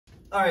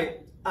All right,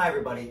 hi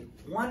everybody.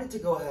 Wanted to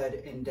go ahead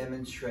and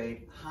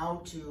demonstrate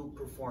how to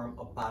perform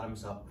a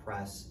bottoms-up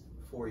press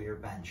for your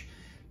bench.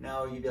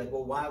 Now you'd be like,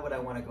 well, why would I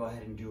want to go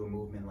ahead and do a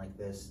movement like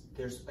this?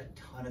 There's a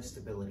ton of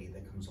stability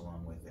that comes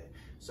along with it.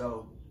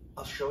 So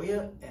I'll show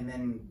you, and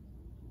then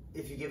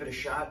if you give it a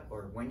shot,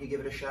 or when you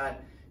give it a shot,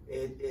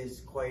 it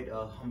is quite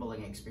a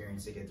humbling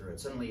experience to get through it.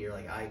 Suddenly you're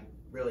like, I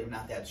really am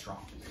not that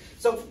strong.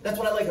 So that's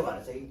what I like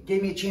about it. It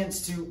gave me a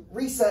chance to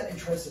reset and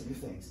try some new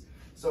things.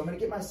 So I'm gonna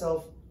get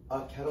myself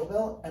a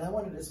kettlebell, and I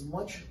want it as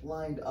much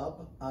lined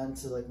up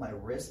onto like my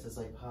wrist as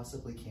I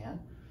possibly can,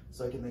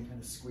 so I can then kind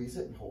of squeeze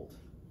it and hold.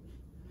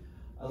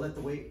 I let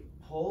the weight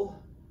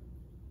pull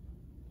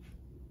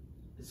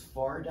as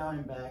far down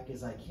and back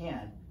as I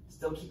can,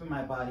 still keeping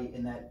my body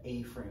in that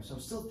A frame. So I'm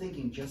still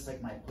thinking just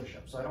like my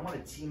push-up. So I don't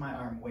want to tee my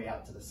arm way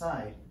out to the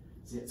side.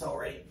 See, it's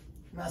already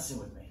messing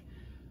with me.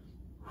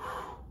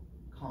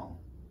 Calm.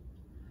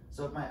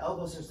 So if my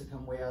elbow starts to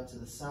come way out to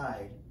the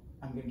side,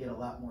 I'm going to get a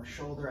lot more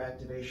shoulder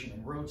activation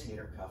and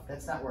rotator cuff.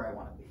 That's not where I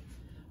want to be.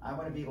 I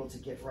want to be able to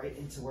get right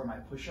into where my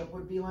push-up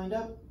would be lined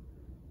up,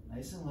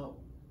 nice and low,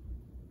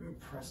 and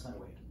press my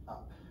weight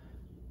up.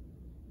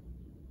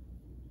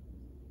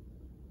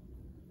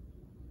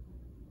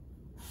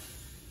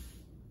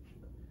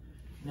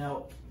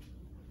 Now,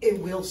 it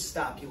will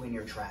stop you in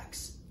your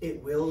tracks.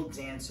 It will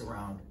dance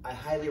around. I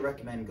highly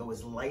recommend go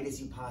as light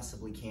as you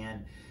possibly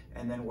can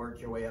and then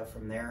work your way up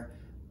from there.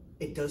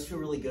 It does feel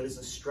really good as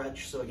a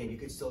stretch, so again, you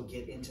can still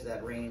get into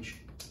that range.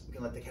 You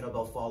can let the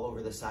kettlebell fall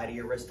over the side of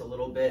your wrist a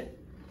little bit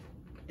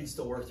and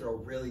still work through a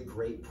really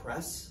great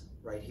press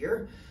right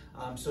here.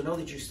 So know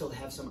that you still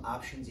have some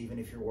options even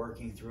if you're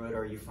working through it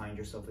or you find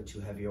yourself with too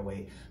heavy a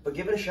weight. But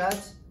give it a shot,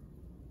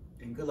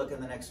 and good luck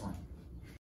on the next one.